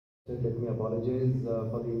Let me apologize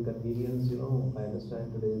for the inconvenience. I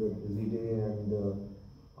understand today is a busy day and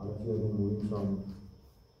all of you have been moving from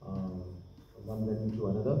one venue to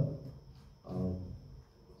another.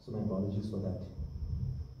 So my apologies for that.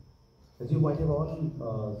 As you might have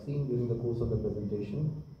all seen during the course of the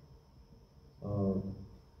presentation,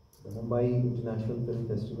 the Mumbai International Film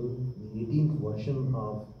Festival, the 18th version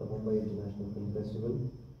of the Mumbai International Film Festival,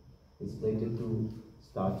 is slated to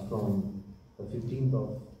start from the 15th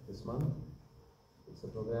of this month. It's a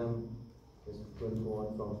program that is going to go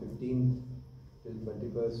on from 15th till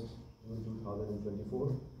 21st June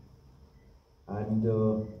 2024. And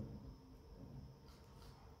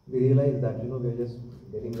we realize that we're just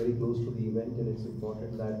getting very close to the event, and it's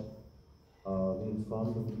important that we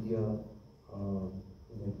inform the media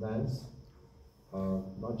in advance,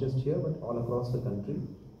 not just here but all across the country,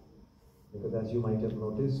 because as you might have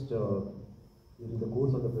noticed during the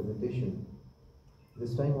course of the presentation,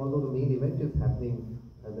 this time, although the main event is happening,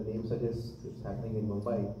 as the name suggests, it's happening in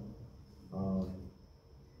Mumbai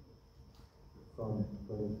from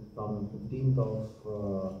 15th of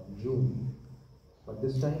June, but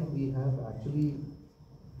this time we have actually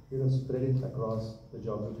spread it across the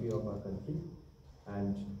geography of our country,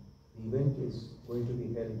 and the event is going to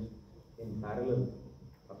be held in parallel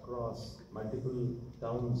across multiple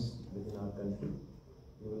towns within our country.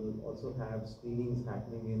 We will also have screenings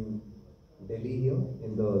happening in Delhi here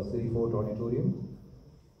in the City Fort Auditorium.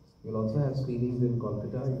 You will also have screenings in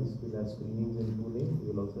Kolkata, you will have screenings in Pune,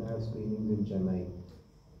 you will also have screenings in Chennai.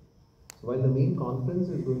 So while the main conference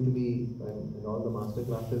is going to be, and all the master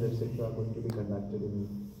classes etc. are going to be conducted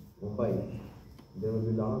in Mumbai, there will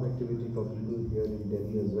be a lot of activity for people here in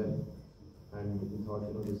Delhi as well. And we thought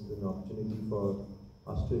this is an opportunity for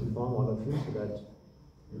us to inform all of you so that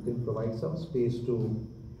you can provide some space to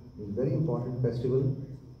this very important festival.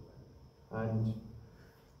 And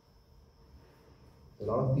a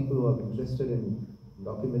lot of people who are interested in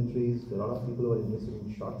documentaries, there are a lot of people who are interested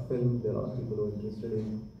in short film, there are a lot of people who are interested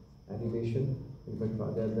in animation. In fact,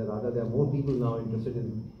 there are more people now interested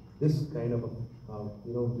in this kind of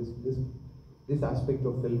this aspect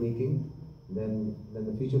of filmmaking than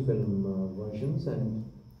the feature film versions, and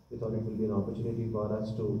we thought it will be an opportunity for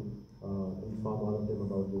us to inform all of them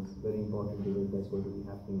about this very important event that's going to be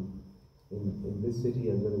happening in this city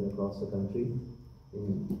as well as across the country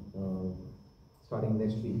starting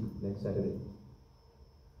next week, next Saturday.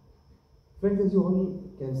 Friends, as you all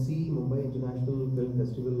can see, Mumbai International Film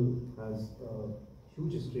Festival has a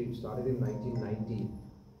huge history. It started in 1990.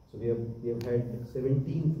 So we have had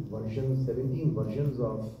 17 versions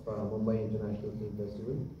of Mumbai International Film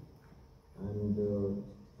Festival, and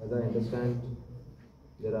as I understand,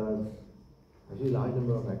 there are actually a large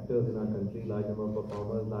number of actors in our country, large number of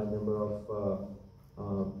performers, large number of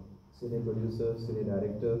cine producers, cine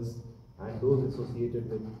directors, and those associated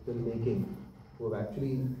with filmmaking who have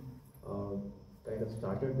actually kind of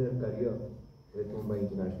started their career with Mumbai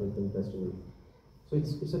International Film Festival. So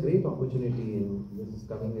it's a great opportunity, and this is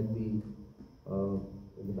coming at in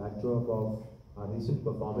the backdrop of our recent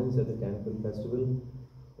performance at the Cannes Film Festival,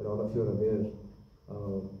 where all of you are aware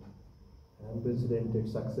unprecedented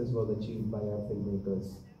success was achieved by our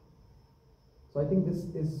filmmakers. So I think this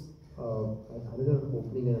is another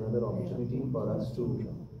opening and another opportunity for us to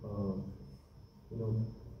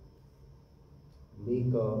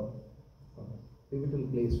make a pivotal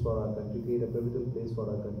place for our country, create a pivotal place for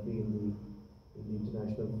our country in the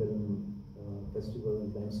International Film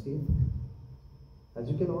Festival landscape. As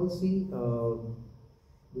you can all see,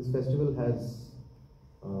 this festival has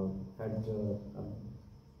had a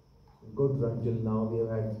good run till now. We have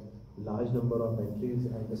had large number of entries.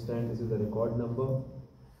 I understand this is a record number.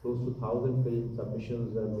 Close to 1,000 film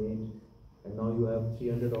submissions were made, and now you have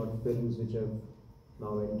 300 odd films which have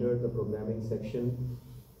now entered the programming section,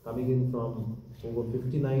 coming in from over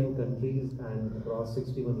 59 countries and across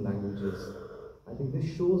 61 languages. I think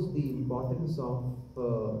this shows the importance of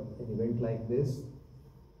an event like this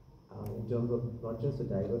in terms of not just the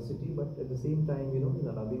diversity, but at the same time, in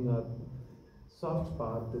allowing our soft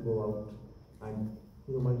power to go out, and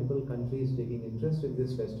multiple countries taking interest in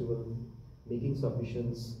this festival, making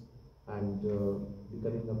submissions, and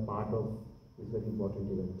becoming a part of this very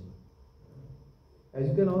important event. As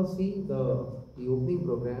you can all see, the opening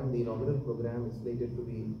program, the inaugural program, is slated to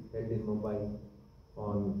be held in Mumbai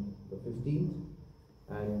on the 15th,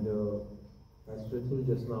 and as Prithul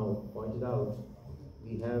just now pointed out,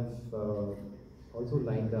 we have also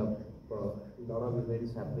lined up a lot of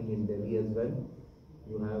events happening in Delhi as well.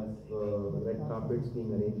 You have red carpets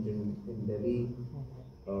being arranged in Delhi,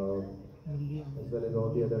 as well as all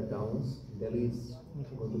the other towns. Delhi is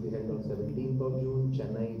going to be held on 17th of June,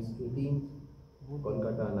 Chennai is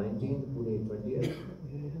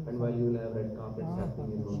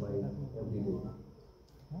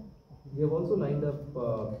We have also lined up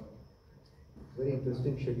very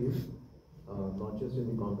interesting schedule, not just in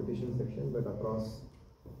the competition section, but across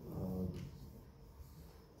uh,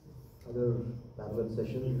 other parallel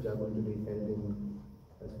sessions which are going to be held in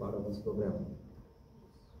as part of this program.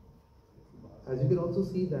 As you can also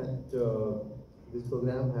see that this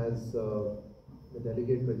program has the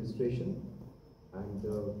delegate registration, and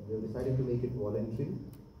we have decided to make it voluntary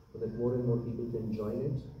so that more and more people can join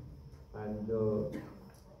it. And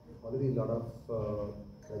already a lot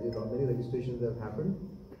of many registrations have happened,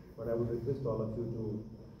 but I would request all of you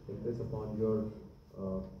to impress upon your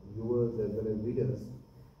viewers as well as readers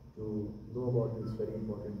to know about this very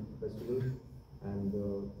important festival and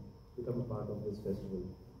become a part of this festival.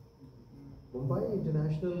 Mumbai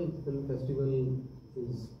International Film Festival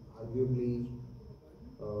is arguably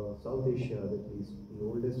South Asia, at least, the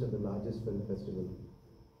oldest and the largest film festival.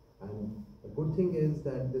 And the good thing is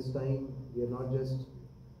that this time we are not just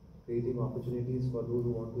creating opportunities for those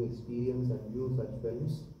who want to experience and view such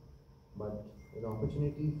films, but an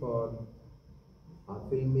opportunity for our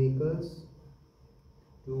filmmakers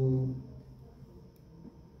to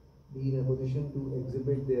be in a position to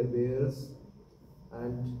exhibit their wares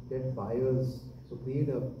and get buyers. So create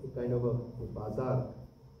a kind of a bazaar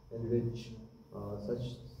in which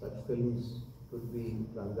such films could be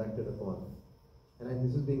transacted upon. And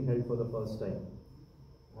this is being held for the first time.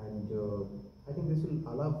 And I think this will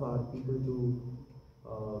allow our people to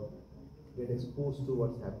get exposed to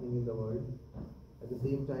what's happening in the world. At the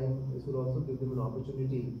same time, this will also give them an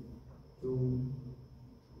opportunity to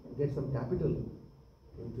get some capital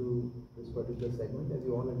into this particular segment. As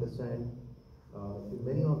you all understand, in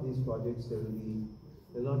many of these projects there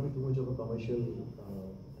will not be too much of a commercial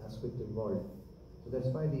aspect involved. So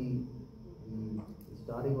that's why the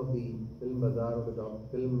starting of the film bazaar or the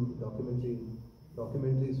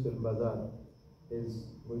documentaries film bazaar is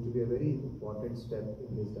going to be a very important step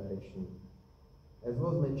in this direction. As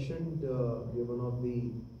was mentioned, we are one of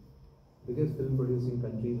the biggest film producing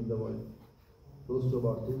countries in the world. Close to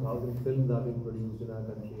about 2,000 films are being produced in our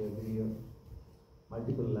country every year.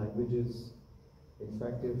 Multiple languages. In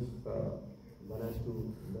fact, if one has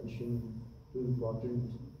to mention two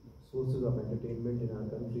important sources of entertainment in our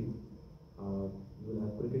country, you will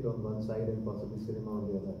have cricket on one side and possibly cinema on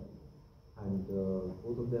the other. And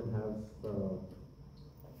both of them have a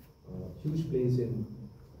huge place in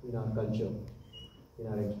our culture, in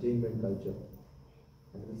our entertainment culture.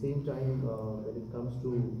 And at the same time, when it comes to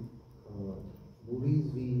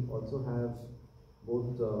movies, we also have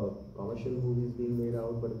both commercial movies being made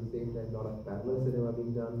out, but at the same time, a lot of parallel cinema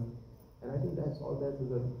being done. And I think that is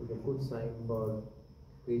a good sign for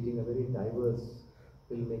creating a very diverse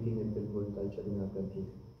filmmaking and film world culture in our country.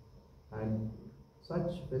 And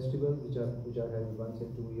such festivals, which are held once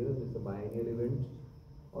in 2 years, it's a biennial event,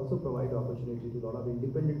 also provide opportunity to a lot of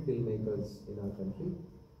independent filmmakers in our country.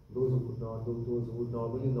 Those who would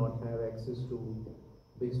normally not have access to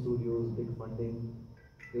big studios, big funding,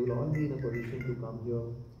 they will all be in a position to come here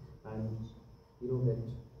and get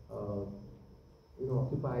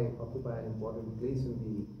occupy an important place in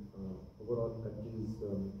the overall country's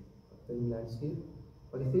film landscape.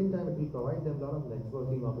 But at the same time, it will provide them a lot of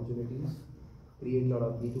networking opportunities, create a lot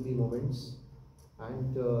of B2B moments,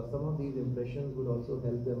 and some of these impressions would also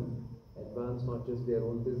help them advance not just their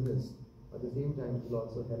own business, but at the same time it will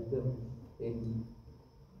also help them in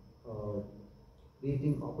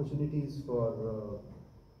creating opportunities for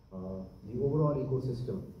the overall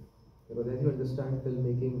ecosystem. Because as you understand,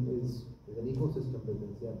 filmmaking is an ecosystem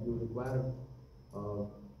business. Yeah, you require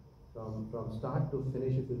from start to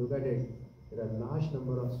finish, if you look at it, there are a large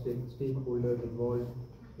number of stakeholders involved.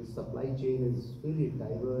 The supply chain is really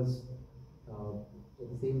diverse. At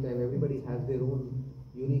the same time, everybody has their own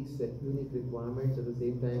unique requirements. At the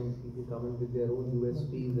same time, people come in with their own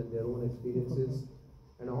USPs and their own experiences,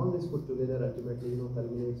 and all this put together ultimately,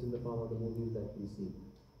 culminates in the form of the movies that we see.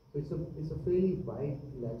 So it's a fairly wide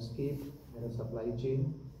landscape and a supply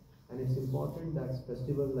chain, and it's important that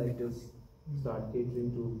festivals like this start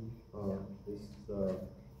catering to this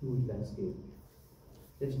huge landscape.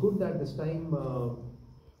 It's good that this time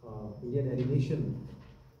Indian animation,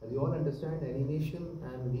 as you all understand, animation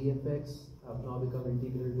and VFX have now become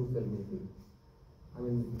integral to filmmaking. I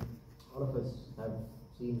mean, all of us have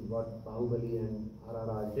seen what Bahubali and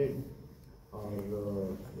RRR did, or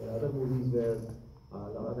there are other movies where a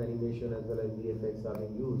lot of animation as well as VFX are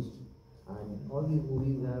being used, and all these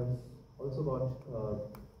movies have also got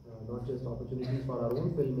not just opportunities for our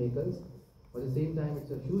own filmmakers, but at the same time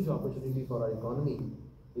it's a huge opportunity for our economy,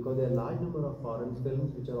 because there are a large number of foreign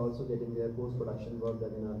films which are also getting their post-production work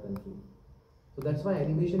done in our country. So that's why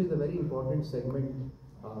animation is a very important segment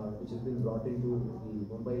which has been brought into the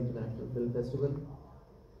Mumbai International Film Festival.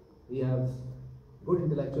 We have good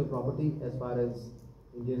intellectual property as far as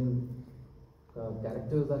Indian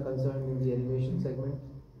characters are concerned in the animation segment.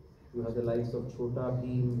 You have the likes of Chhota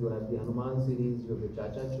Bheem, you have the Hanuman series, you have the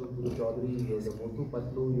Chacha Chaudhary, you have the Motu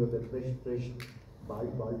Patlu, you have the Fresh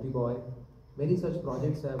Balti Boy. Many such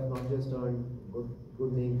projects have not just earned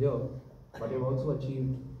good name here, but have also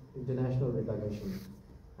achieved international recognition.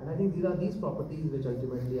 And I think these properties which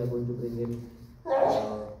ultimately are going to bring in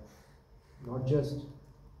not just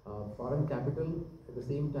foreign capital, at the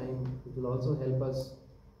same time it will also help us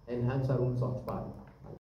enhance our own soft power.